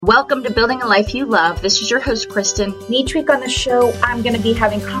Welcome to Building a Life You Love. This is your host, Kristen. Each week on the show, I'm going to be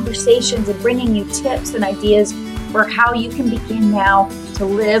having conversations and bringing you tips and ideas for how you can begin now to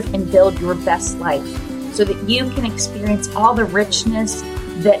live and build your best life so that you can experience all the richness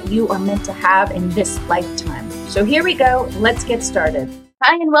that you are meant to have in this lifetime. So here we go. Let's get started.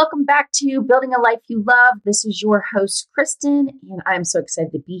 Hi, and welcome back to Building a Life You Love. This is your host, Kristen, and I'm so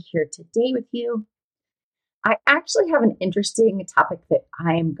excited to be here today with you. I actually have an interesting topic that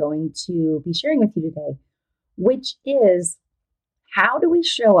I am going to be sharing with you today, which is how do we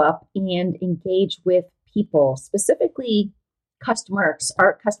show up and engage with people, specifically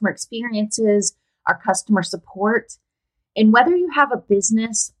our customer experiences, our customer support, and whether you have a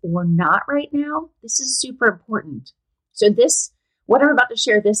business or not right now, this is super important. So what I'm about to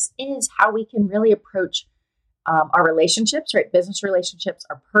share, this is how we can really approach our relationships, right? Business relationships,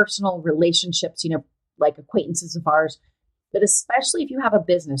 our personal relationships, like acquaintances of ours, but especially if you have a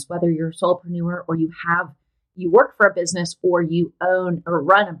business, whether you're a solopreneur or you work for a business or you own or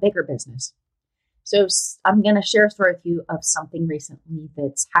run a bigger business. So I'm going to share a story with you of something recently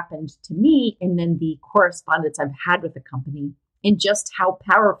that's happened to me and then the correspondence I've had with the company and just how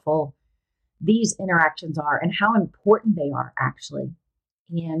powerful these interactions are and how important they are actually.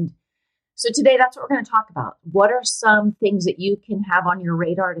 And so today that's what we're going to talk about. What are some things that you can have on your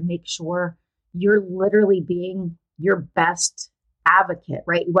radar to make sure you're literally being your best advocate,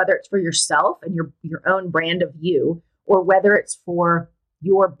 right? Whether it's for yourself and your own brand of you, or whether it's for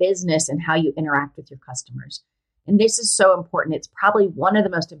your business and how you interact with your customers. And this is so important. It's probably one of the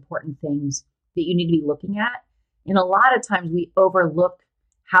most important things that you need to be looking at. And a lot of times we overlook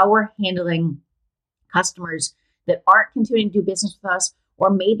how we're handling customers that aren't continuing to do business with us, or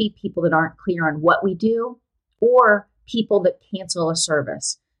maybe people that aren't clear on what we do, or people that cancel a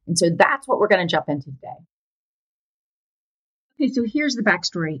service. And so that's what we're going to jump into today. Okay, so here's the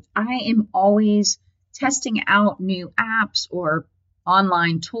backstory. I am always testing out new apps or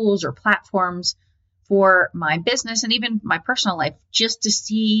online tools or platforms for my business and even my personal life, just to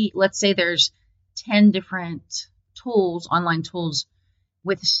see, let's say there's 10 different tools, online tools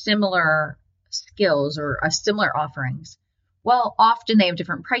with similar skills or similar offerings. Well, often they have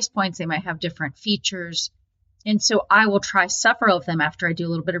different price points. They might have different features. And so I will try several of them after I do a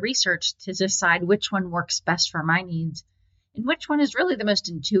little bit of research to decide which one works best for my needs and which one is really the most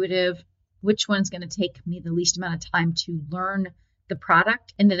intuitive, which one's going to take me the least amount of time to learn the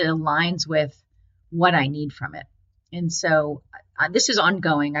product and that it aligns with what I need from it. And so this is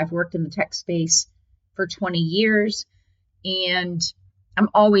ongoing. I've worked in the tech space for 20 years and I'm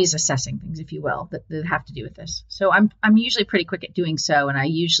always assessing things, if you will, that have to do with this. So I'm usually pretty quick at doing so, and I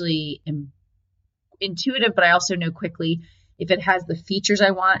usually am intuitive, but I also know quickly if it has the features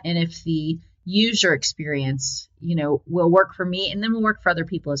I want and if the user experience, will work for me and then will work for other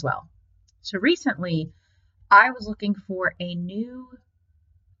people as well. So recently I was looking for a new,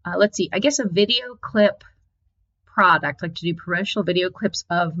 a video clip product, like to do promotional video clips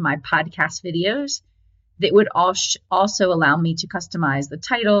of my podcast videos that would also allow me to customize the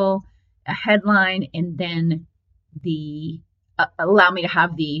title, a headline, and then allow me to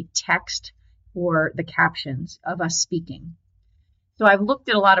have the text or the captions of us speaking. So I've looked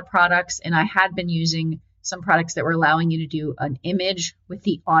at a lot of products and I had been using some products that were allowing you to do an image with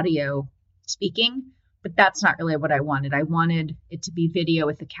the audio speaking, but that's not really what I wanted. I wanted it to be video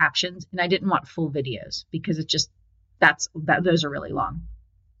with the captions and I didn't want full videos because those are really long.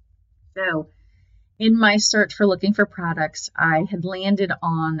 So in my search for looking for products, I had landed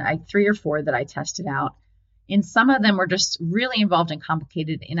on 3 or 4 that I tested out. And some of them were just really involved and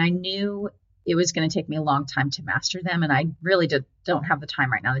complicated. And I knew it was going to take me a long time to master them. And I really don't have the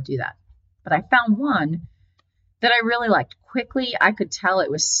time right now to do that. But I found one that I really liked. Quickly, I could tell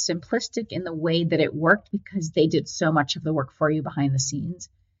it was simplistic in the way that it worked because they did so much of the work for you behind the scenes.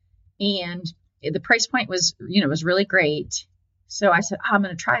 And the price point was really great. So I said, I'm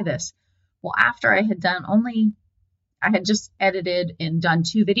going to try this. Well, after I had just edited and done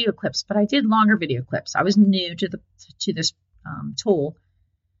 2 video clips, but I did longer video clips. I was new to this tool.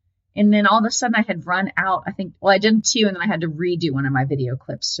 And then all of a sudden I had run out, I did 2 and then I had to redo one of my video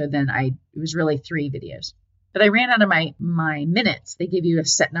clips. So then it was really 3 videos. But I ran out of my minutes. They give you a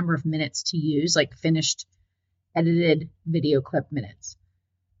set number of minutes to use, like finished edited video clip minutes.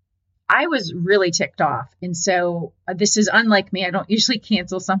 I was really ticked off. And so this is unlike me. I don't usually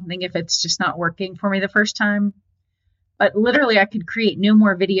cancel something if it's just not working for me the first time. But literally I could create no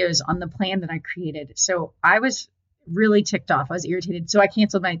more videos on the plan that I created. So I was really ticked off. I was irritated. So I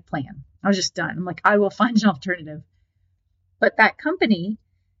canceled my plan. I was just done. I'm like, I will find an alternative. But that company,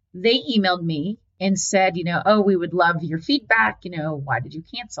 they emailed me and said, oh, we would love your feedback. Why did you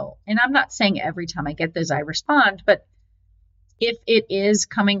cancel? And I'm not saying every time I get those I respond, but if it is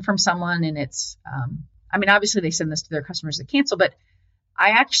coming from someone and it's, obviously they send this to their customers that cancel, but I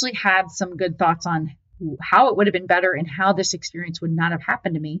actually had some good thoughts on how it would have been better and how this experience would not have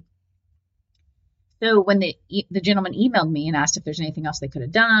happened to me. So when the gentleman emailed me and asked if there's anything else they could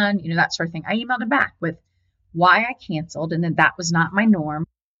have done, that sort of thing, I emailed him back with why I canceled and that was not my norm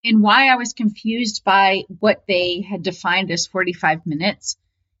and why I was confused by what they had defined as 45 minutes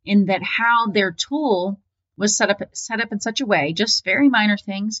and that how their tool was set up in such a way, just very minor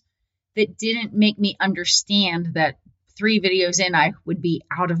things that didn't make me understand that 3 videos in, I would be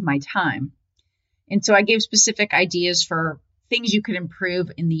out of my time. And so I gave specific ideas for things you could improve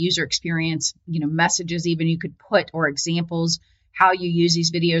in the user experience, messages even you could put or examples, how you use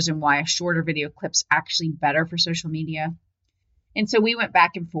these videos and why a shorter video clip's actually better for social media. And so we went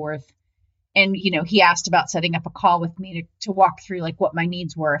back and forth and, he asked about setting up a call with me to walk through like what my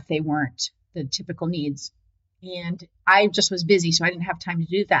needs were if they weren't the typical needs. And I just was busy, so I didn't have time to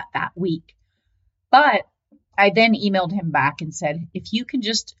do that week. But I then emailed him back and said, if you can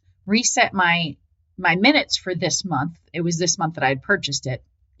just reset my minutes for this month, it was this month that I had purchased it,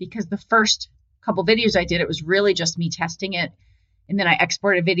 because the first couple videos I did, it was really just me testing it. And then I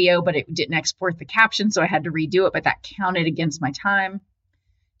exported a video, but it didn't export the caption, so I had to redo it, but that counted against my time.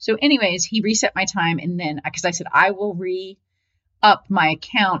 So anyways, he reset my time, and then, because I said, I will re-up my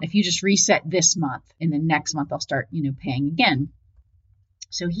account if you just reset this month, and then next month I'll start, paying again.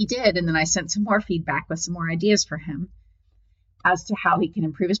 So he did, and then I sent some more feedback with some more ideas for him as to how he can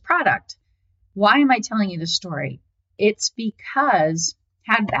improve his product. Why am I telling you this story? It's because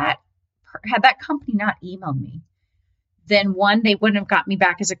had that company not emailed me, then one, they wouldn't have got me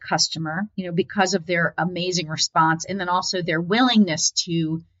back as a customer, because of their amazing response. And then also their willingness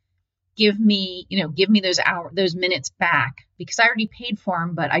to give me those minutes back, because I already paid for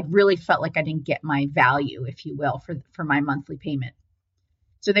them, but I really felt like I didn't get my value, if you will, for my monthly payment.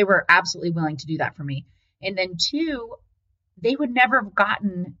 So they were absolutely willing to do that for me. And then 2, they would never have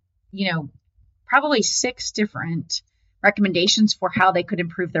gotten, probably 6 different recommendations for how they could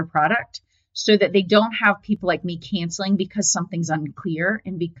improve their product, so that they don't have people like me canceling because something's unclear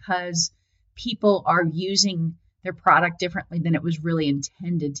and because people are using their product differently than it was really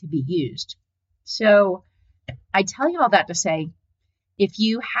intended to be used. So I tell you all that to say, if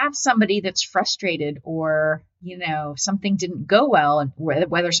you have somebody that's frustrated or, something didn't go well, and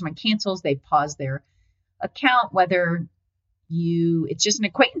whether someone cancels, they pause their account, whether it's just an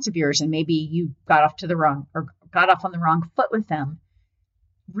acquaintance of yours and maybe you got off on the wrong foot with them,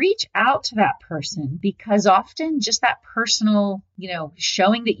 reach out to that person, because often just that personal,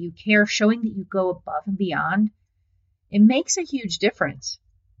 showing that you care, showing that you go above and beyond, it makes a huge difference.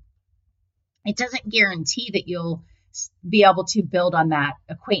 It doesn't guarantee that you'll be able to build on that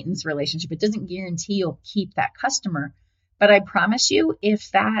acquaintance relationship. It doesn't guarantee you'll keep that customer. But I promise you,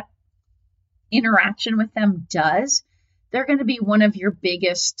 if that interaction with them does, they're going to be one of your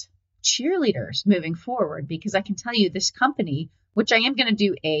biggest cheerleaders moving forward, because I can tell you this company, which I am going to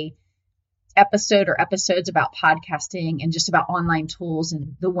do a episode or episodes about podcasting and just about online tools,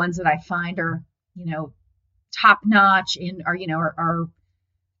 and the ones that I find are, top notch and are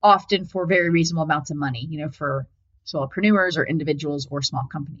often for very reasonable amounts of money, for solopreneurs or individuals or small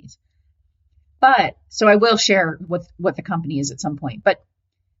companies. But so I will share what the company is at some point. But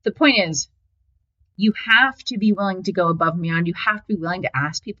the point is, you have to be willing to go above and beyond. You have to be willing to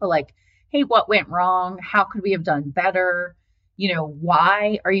ask people like, hey, what went wrong? How could we have done better?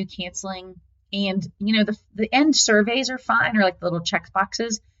 Why are you canceling? And, the end surveys are fine, or like the little check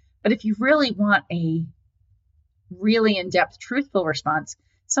boxes. But if you really want a really in-depth, truthful response,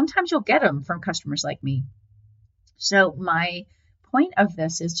 sometimes you'll get them from customers like me. So my point of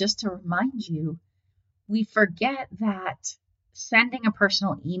this is just to remind you, we forget that sending a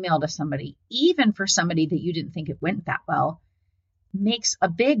personal email to somebody, even for somebody that you didn't think it went that well, makes a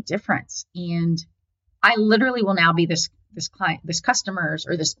big difference. And I literally will now be this customer's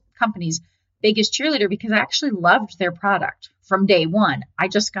or this company's biggest cheerleader, because I actually loved their product from day one. I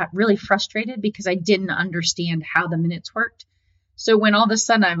just got really frustrated because I didn't understand how the minutes worked. So when all of a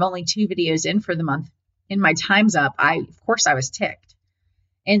sudden I'm only 2 videos in for the month and my time's up, of course I was ticked.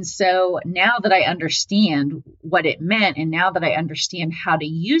 And so now that I understand what it meant, and now that I understand how to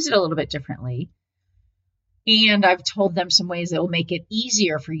use it a little bit differently, and I've told them some ways that will make it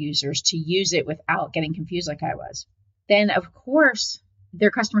easier for users to use it without getting confused like I was, then of course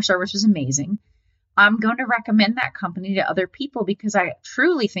their customer service was amazing. I'm going to recommend that company to other people, because I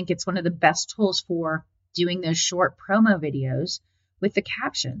truly think it's one of the best tools for doing those short promo videos with the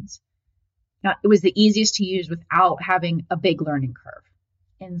captions. Now, it was the easiest to use without having a big learning curve.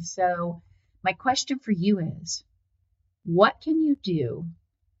 And so my question for you is, what can you do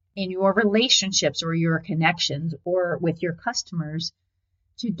in your relationships or your connections or with your customers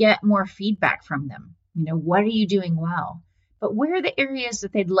to get more feedback from them? What are you doing well? But where are the areas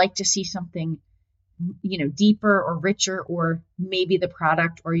that they'd like to see something, deeper or richer, or maybe the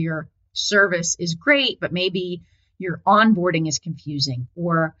product or your service is great, but maybe your onboarding is confusing,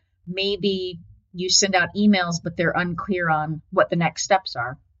 or maybe you send out emails, but they're unclear on what the next steps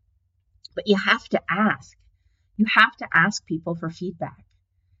are. But you have to ask. You have to ask people for feedback.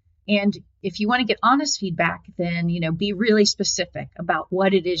 And if you want to get honest feedback, then, be really specific about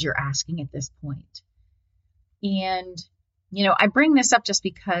what it is you're asking at this point. And, I bring this up just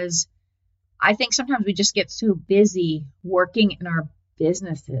because I think sometimes we just get so busy working in our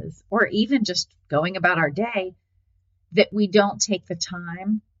businesses or even just going about our day that we don't take the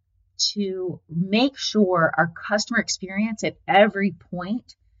time to make sure our customer experience at every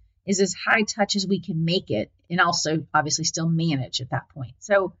point is as high touch as we can make it, and also obviously still manage at that point.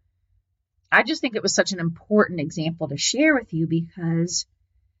 So I just think it was such an important example to share with you, because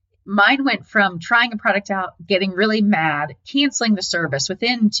mine went from trying a product out, getting really mad, canceling the service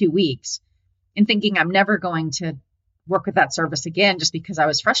within 2 weeks, and thinking I'm never going to work with that service again just because I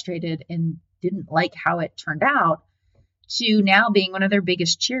was frustrated and didn't like how it turned out, to now being one of their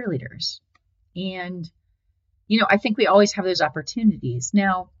biggest cheerleaders. And, I think we always have those opportunities.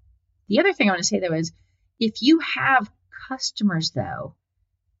 Now, the other thing I want to say, though, is if you have customers, though,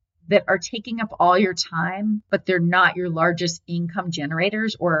 that are taking up all your time, but they're not your largest income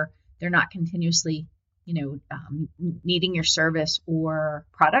generators, or they're not continuously, needing your service or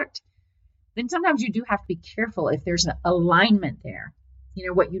product, then sometimes you do have to be careful if there's an alignment there.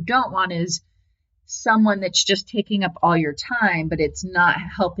 What you don't want is someone that's just taking up all your time, but it's not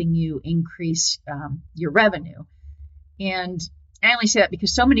helping you increase your revenue. And I only say that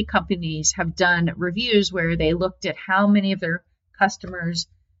because so many companies have done reviews where they looked at how many of their customers,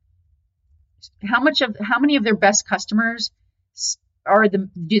 how many of their best customers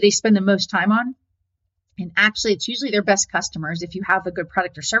do they spend the most time on? And actually, it's usually their best customers. If you have a good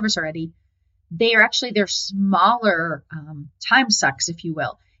product or service already, they are actually their smaller time sucks, if you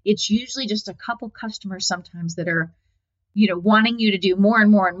will. It's usually just a couple customers sometimes that are, wanting you to do more and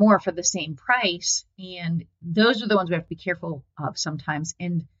more and more for the same price. And those are the ones we have to be careful of sometimes.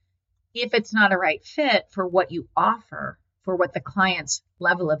 And if it's not a right fit for what you offer, for what the client's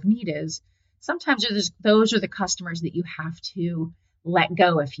level of need is, sometimes those are the customers that you have to let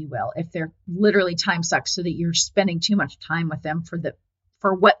go, if you will, if they're literally time sucks, so that you're spending too much time with them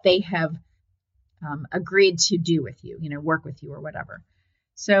for what they have agreed to do with you, work with you or whatever.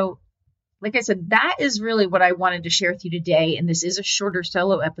 So like I said, that is really what I wanted to share with you today. And this is a shorter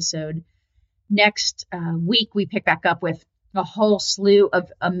solo episode. Next week, we pick back up with a whole slew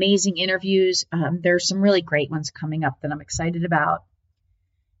of amazing interviews. There's some really great ones coming up that I'm excited about.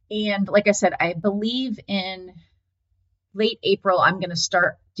 And like I said, I believe in late April, I'm going to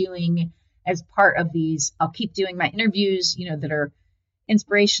start doing, as part of these, I'll keep doing my interviews, that are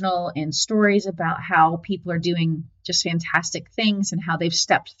inspirational and stories about how people are doing just fantastic things and how they've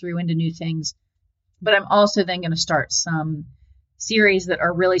stepped through into new things. But I'm also then going to start some series that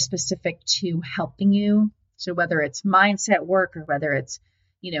are really specific to helping you. So whether it's mindset work or whether it's,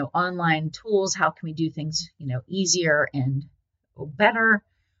 online tools, how can we do things, easier and better?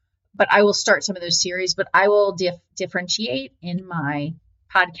 But I will start some of those series, but I will differentiate in my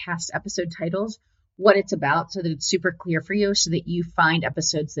podcast episode titles what it's about, so that it's super clear for you, so that you find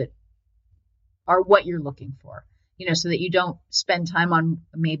episodes that are what you're looking for, so that you don't spend time on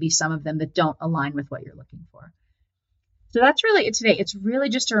maybe some of them that don't align with what you're looking for. So that's really it today. It's really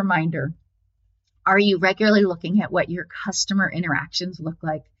just a reminder. Are you regularly looking at what your customer interactions look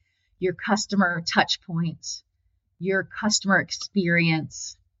like, your customer touch points, your customer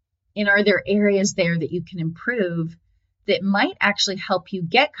experience? And are there areas there that you can improve that might actually help you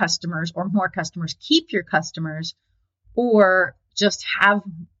get customers, or more customers, keep your customers, or just have,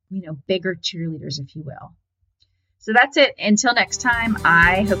 bigger cheerleaders, if you will? So that's it. Until next time,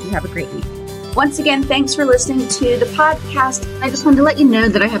 I hope you have a great week. Once again, thanks for listening to the podcast. I just wanted to let you know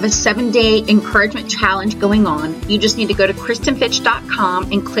that I have a 7-day encouragement challenge going on. You just need to go to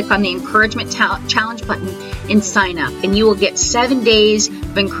KristenFitch.com and click on the encouragement challenge button and sign up. And you will get 7 days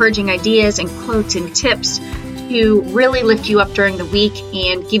of encouraging ideas and quotes and tips to really lift you up during the week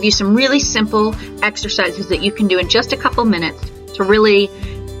and give you some really simple exercises that you can do in just a couple minutes to really,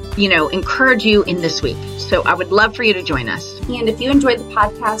 encourage you in this week. So I would love for you to join us. And if you enjoyed the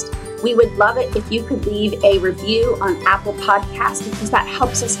podcast, We would love it if you could leave a review on Apple Podcasts because that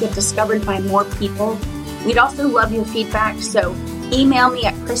helps us get discovered by more people. We'd also love your feedback, so email me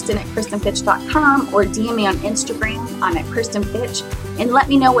at Kristen@KristenFitch.com or DM me on Instagram. I'm at KristenFitch, and let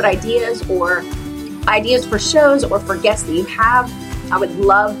me know what ideas for shows or for guests that you have. I would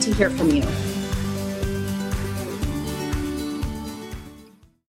love to hear from you.